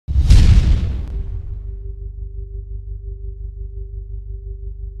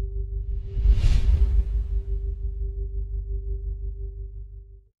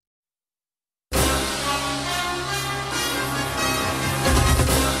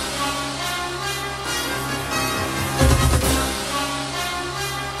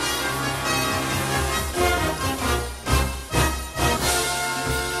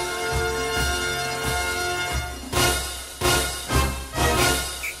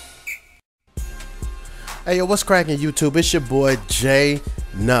Hey yo, what's cracking YouTube? It's your boy J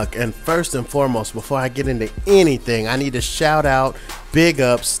Nuck, and first and foremost, before I get into anything, I need to shout out, big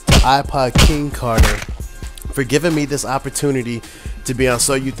ups to iPodKingCarter for giving me this opportunity to be on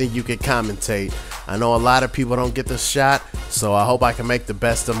So You Think You Can Commentate. I know a lot of people don't get this shot, so I hope I can make the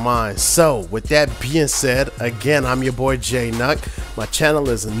best of mine. So with that being said, again, I'm your boy J Nuck. My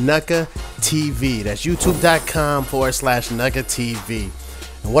channel is NuckuhTV. That's youtube.com/NuckuhTV.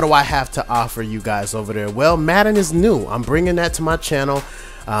 And what do I have to offer you guys over there? Well, Madden is new. I'm bringing that to my channel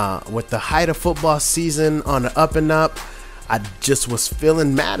with the height of football season on the up and up. I just was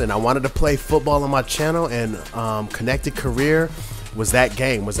feeling Madden. I wanted to play football on my channel, and Connected Career was that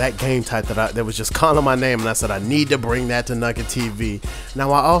game type that was just calling my name, and I said I need to bring that to NuckuhTV.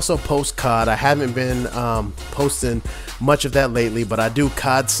 Now I also post COD. I haven't been posting much of that lately, but I do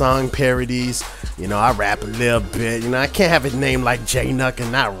COD song parodies. You know, I rap a little bit. You know, I can't have a name like J Nuck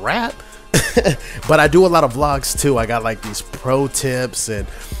and not rap. But I do a lot of vlogs too. I got like these pro tips and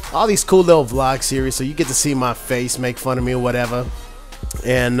all these cool little vlog series, so you get to see my face, make fun of me or whatever.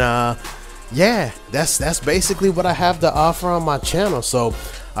 And yeah, that's basically what I have to offer on my channel. So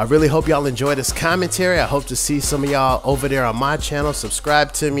I really hope y'all enjoy this commentary. I hope to see some of y'all over there on my channel.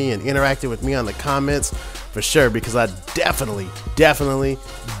 Subscribe to me and interacting with me on the comments for sure, because I definitely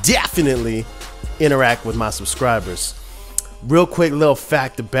interact with my subscribers. Real quick little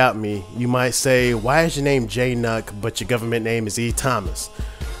fact about me. You might say, why is your name J Nuck but your government name is E. Thomas?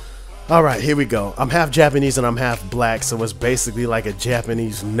 Alright, here we go. I'm half Japanese and I'm half black, so it's basically like a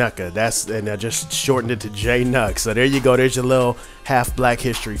Japanese Nucka. And I just shortened it to J Nuck. So there you go. There's your little half black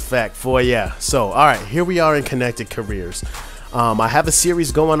history fact for ya. So alright, here we are in Connected Careers. I have a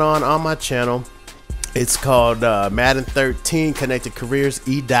series going on my channel. It's called Madden13 Connected Careers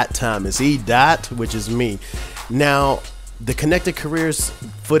E.Thomas. E. Which is me. Now, the Connected Careers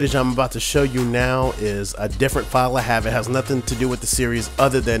footage I'm about to show you now is a different file I have. It has nothing to do with the series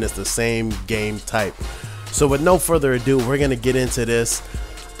other than it's the same game type. So with no further ado, we're gonna get into this.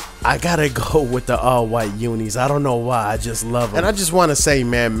 I gotta go with the all white unis. I don't know why, I just love them. And I just want to say,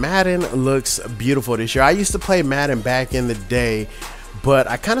 man, Madden looks beautiful this year. I used to play Madden back in the day, but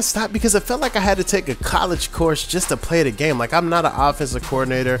I kind of stopped because it felt like I had to take a college course just to play the game. Like, I'm not an offensive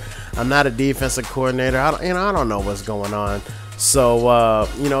coordinator, I'm not a defensive coordinator. I don't know what's going on. So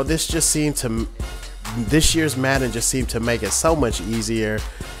you know, this year's Madden just seemed to make it so much easier,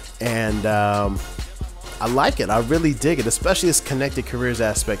 and I like it. I really dig it, especially this Connected Careers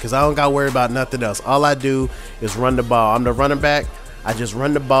aspect, because I don't got to worry about nothing else. All I do is run the ball. I'm the running back. I just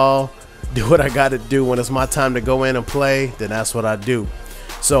run the ball, do what I got to do. When it's my time to go in and play, then that's what I do.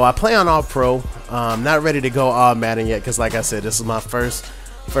 So I play on All Pro. Not ready to go All Madden yet, because like I said, this is my first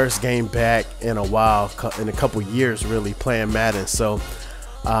game back in a while, in a couple years really, playing Madden. So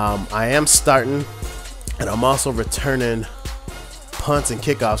I am starting, and I'm also returning punts and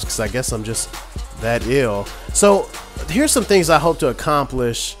kickoffs, because I guess I'm just that ill. So here's some things I hope to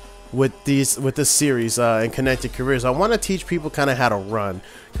accomplish with this series in Connected Careers. I want to teach people kind of how to run,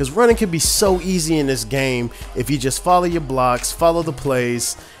 because running can be so easy in this game if you just follow your blocks, follow the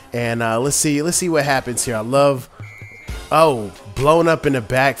plays. And let's see what happens here. I love, oh, blown up in the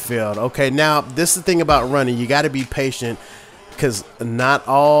backfield. Okay, now this is the thing about running. You got to be patient, because not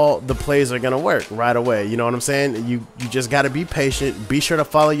all the plays are gonna work right away. You know what I'm saying? You just got to be patient. Be sure to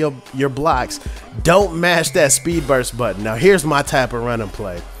follow your blocks. Don't mash that speed burst button. Now here's my type of running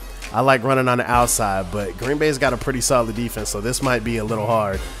play. I like running on the outside, but Green Bay's got a pretty solid defense, so this might be a little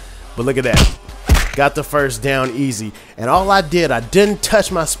hard. But look at that. Got the first down easy. And all I didn't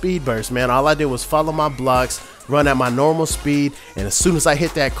touch my speed burst, man. All I did was follow my blocks, run at my normal speed, and as soon as I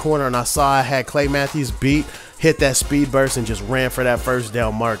hit that corner and I saw I had Clay Matthews beat, hit that speed burst and just ran for that first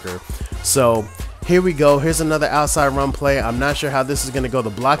down marker. So here we go. Here's another outside run play. I'm not sure how this is going to go. The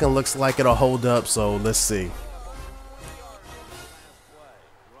blocking looks like it'll hold up, so let's see.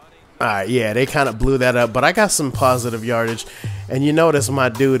 Alright, yeah, they kind of blew that up, but I got some positive yardage. And you notice my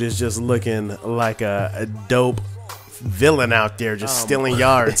dude is just looking like a dope villain out there, just stealing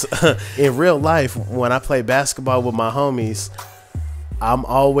yards. In real life, when I play basketball with my homies, I'm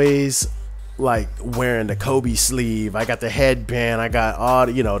always like wearing the Kobe sleeve. I got the headband, I got all,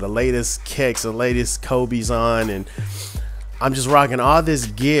 you know, the latest kicks, the latest Kobe's on, and I'm just rocking all this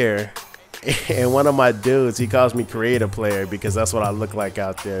gear. And one of my dudes, he calls me creative player, because that's what I look like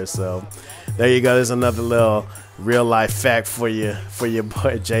out there. So there you go. There's another little real life fact for your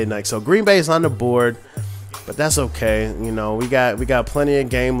boy J Nuck. So Green Bay's on the board, but that's okay. You know, we got plenty of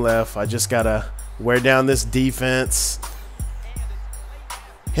game left. I just gotta wear down this defense.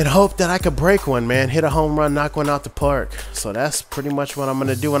 and hope that I could break one, man. Hit a home run, knock one out the park. So that's pretty much what I'm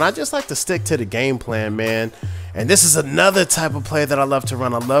going to do. And I just like to stick to the game plan, man. And this is another type of play that I love to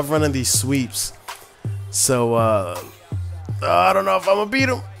run. I love running these sweeps. So, I don't know if I'm going to beat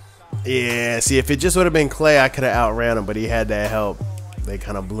him. Yeah, see, if it just would have been Clay, I could have outran him, but he had that help. They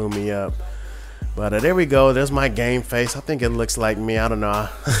kind of blew me up. But there we go. There's my game face. I think it looks like me. I don't know.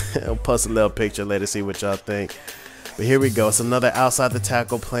 I'll post a little picture later, see what y'all think. But here we go. It's another outside the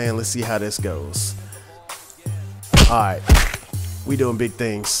tackle plan. Let's see how this goes. All right. We doing big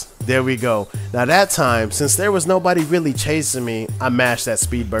things. There we go. Now that time, since there was nobody really chasing me, I mashed that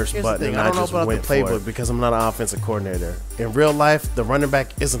speed burst button and I just went for it because I'm not an offensive coordinator. In real life, the running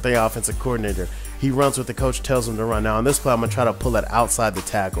back isn't the offensive coordinator. He runs what the coach tells him to run. Now on this play, I'm gonna try to pull it outside the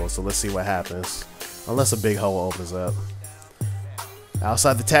tackle. So let's see what happens. Unless a big hole opens up.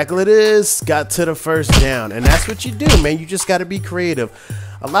 Outside the tackle it is. Got to the first down. And that's what you do, man. You just got to be creative.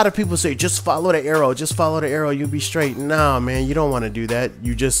 A lot of people say, just follow the arrow. Just follow the arrow. You'll be straight. No, man. You don't want to do that.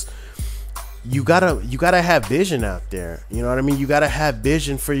 You gotta have vision out there. You know what I mean? You gotta have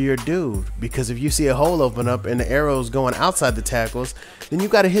vision for your dude. Because if you see a hole open up and the arrow's going outside the tackles, then you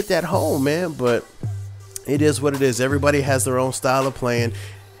gotta hit that hole, man. But it is what it is. Everybody has their own style of playing.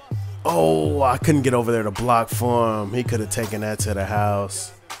 Oh, I couldn't get over there to block for him. He could have taken that to the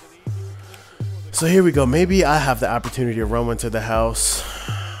house. So here we go. Maybe I have the opportunity to run into the house.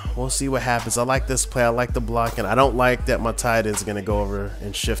 We'll see what happens. I like this play. I like the blocking. I don't like that my tight end's going to go over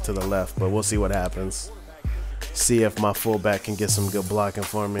and shift to the left, but we'll see what happens. See if my fullback can get some good blocking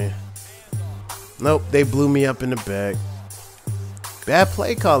for me. Nope, they blew me up in the back. Bad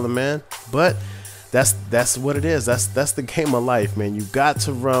play calling, man. But that's what it is. That's the game of life, man. You got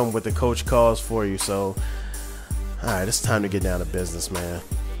to run what the coach calls for you. So, all right, it's time to get down to business, man.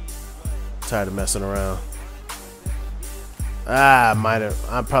 Tired of messing around.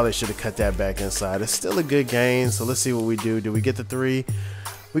 I probably should have cut that back inside. It's still a good game, so let's see what we do. Do we get the 3?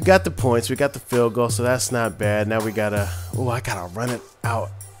 We got the points. We got the field goal, so that's not bad. Now we gotta. Oh, I gotta run it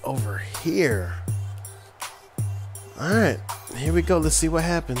out over here. All right, here we go. Let's see what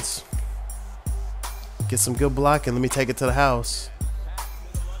happens. Get some good blocking. Let me take it to the house.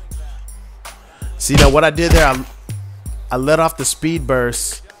 See, now what I did there, I let off the speed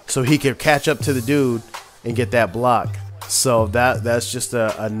burst so he could catch up to the dude and get that block. So that's just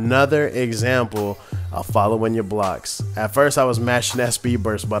another example of following your blocks. At first I was mashing that speed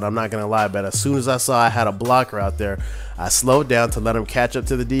burst, but I'm not gonna lie, but as soon as I saw I had a blocker out there, I slowed down to let him catch up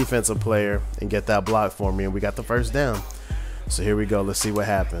to the defensive player and get that block for me, and we got the first down. So here we go. Let's see what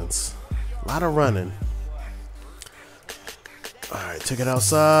happens. A lot of running. All right, took it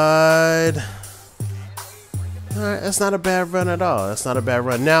outside. All right, that's not a bad run at all. That's not a bad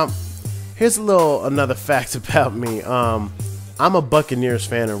run. Now, here's another fact about me. I'm a Buccaneers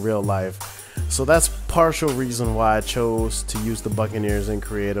fan in real life, so that's partial reason why I chose to use the Buccaneers in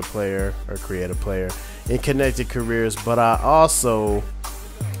creative player in connected careers. But I also,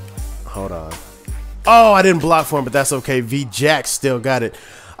 hold on. Oh, I didn't block for him, but that's okay. V Jack still got it.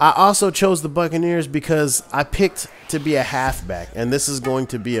 I also chose the Buccaneers because I picked to be a halfback, and this is going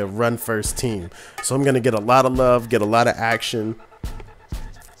to be a run-first team. So I'm going to get a lot of love, get a lot of action.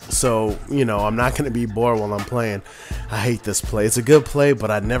 So, you know, I'm not going to be bored while I'm playing. I hate this play. It's a good play,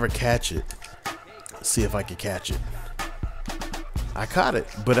 but I never catch it. Let's see if I can catch it. I caught it,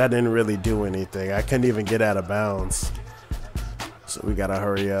 but I didn't really do anything. I couldn't even get out of bounds. So we got to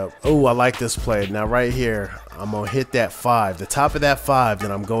hurry up. Oh, I like this play. Now right here, I'm going to hit that 5. The top of that 5,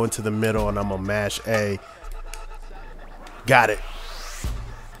 then I'm going to the middle, and I'm going to mash A. Got it.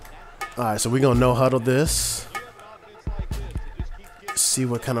 All right, so we're going to no-huddle this. See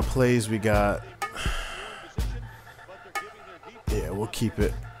what kind of plays we got. Yeah, we'll keep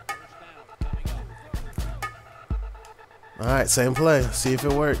it. All right, same play. See if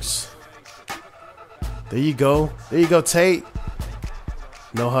it works. There you go. There you go, Tate.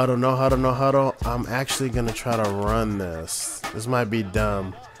 No huddle, no huddle, no huddle. I'm actually going to try to run this. This might be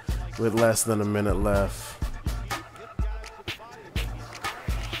dumb with less than a minute left.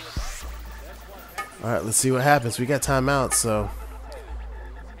 All right, let's see what happens. We got timeout, so.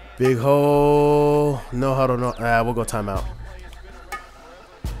 Big hole. No huddle, no. We'll go timeout.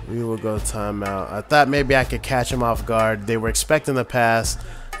 We will go timeout. I thought maybe I could catch him off guard. They were expecting the pass.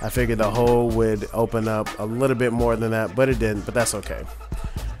 I figured the hole would open up a little bit more than that, but it didn't. But that's okay.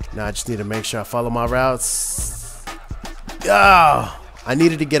 Now I just need to make sure I follow my routes. Oh, I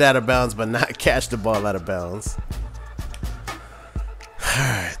needed to get out of bounds, but not catch the ball out of bounds. All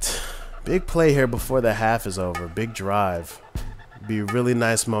right. Big play here before the half is over. Big drive. Be really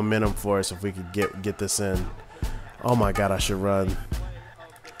nice momentum for us if we could get this in. Oh my God, I should run.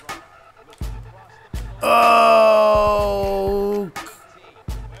 Oh!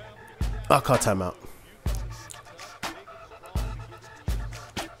 I'll call timeout.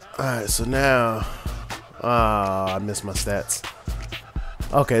 Alright, so now... I missed my stats.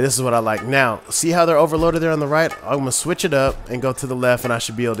 Okay, this is what I like. Now, see how they're overloaded there on the right? I'm going to switch it up and go to the left, and I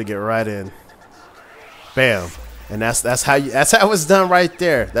should be able to get right in. Bam. And that's how it's done right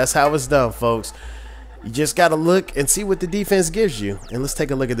there. That's how it's done, folks. You just got to look and see what the defense gives you. And let's take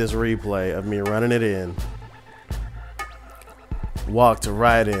a look at this replay of me running it in. Walk to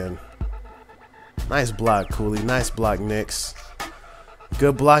right in. Nice block, Cooley. Nice block, Knicks.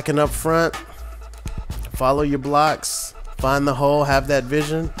 Good blocking up front. Follow your blocks. Find the hole. Have that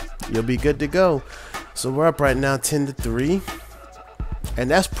vision. You'll be good to go. So we're up right now 10-3. And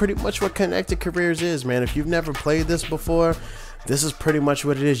that's pretty much what Connected Careers is, man. If you've never played this before, this is pretty much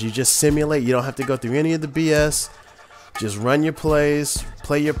what it is. You just simulate. You don't have to go through any of the BS. Just run your plays,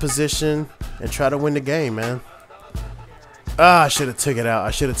 play your position, and try to win the game, man. Ah, I should have took it out.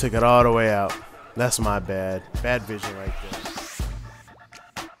 I should have took it all the way out. That's my bad. Bad vision right there.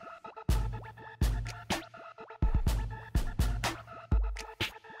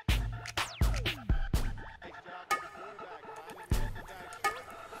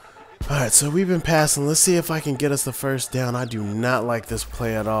 Alright, so we've been passing. Let's see if I can get us the first down. I do not like this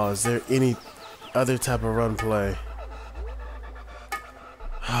play at all. Is there any other type of run play?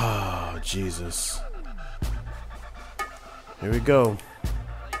 Oh, Jesus. Here we go.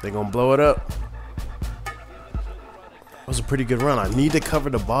 They're going to blow it up. That was a pretty good run. I need to cover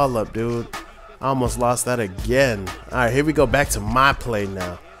the ball up, dude. I almost lost that again. Alright, here we go. Back to my play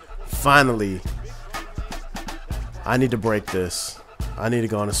now. Finally. I need to break this. I need to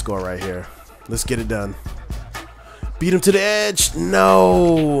go on a score right here. Let's get it done. Beat him to the edge.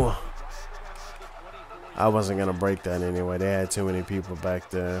 No. I wasn't going to break that anyway. They had too many people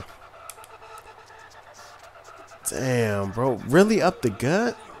back there. Damn, bro. Really up the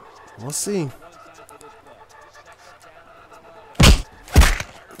gut? We'll see.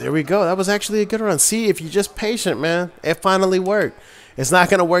 There we go. That was actually a good run. See, if you're just patient, man, it finally worked. It's not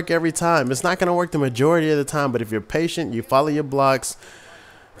going to work every time. It's not going to work the majority of the time. But if you're patient, you follow your blocks,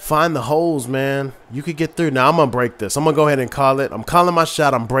 find the holes, man, you could get through. Now, I'm going to break this. I'm going to go ahead and call it. I'm calling my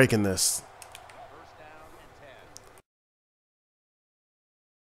shot. I'm breaking this.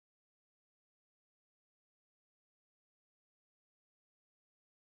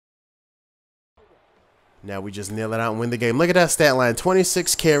 Now we just nail it out and win the game. Look at that stat line.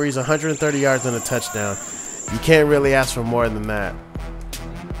 26 carries, 130 yards, and a touchdown. You can't really ask for more than that.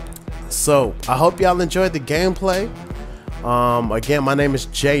 So, I hope y'all enjoyed the gameplay. Again, my name is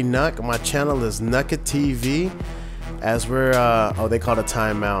Jay Nuck. My channel is NuckuhTV. As we're, oh, they called a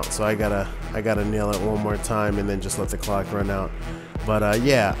timeout, so I gotta nail it one more time and then just let the clock run out. But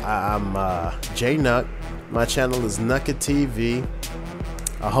yeah, I'm Jay Nuck. My channel is NuckuhTV.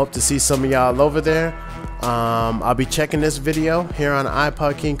 I hope to see some of y'all over there. I'll be checking this video here on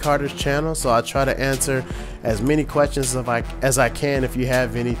iPodKingCarter's channel, so I'll try to answer as many questions as I can. If you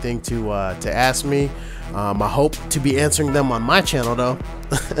have anything to ask me, I hope to be answering them on my channel though,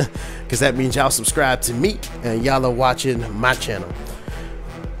 because that means y'all subscribe to me and y'all are watching my channel.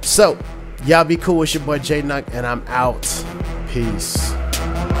 So y'all be cool. It's your boy Jay Nuck, and I'm out. Peace.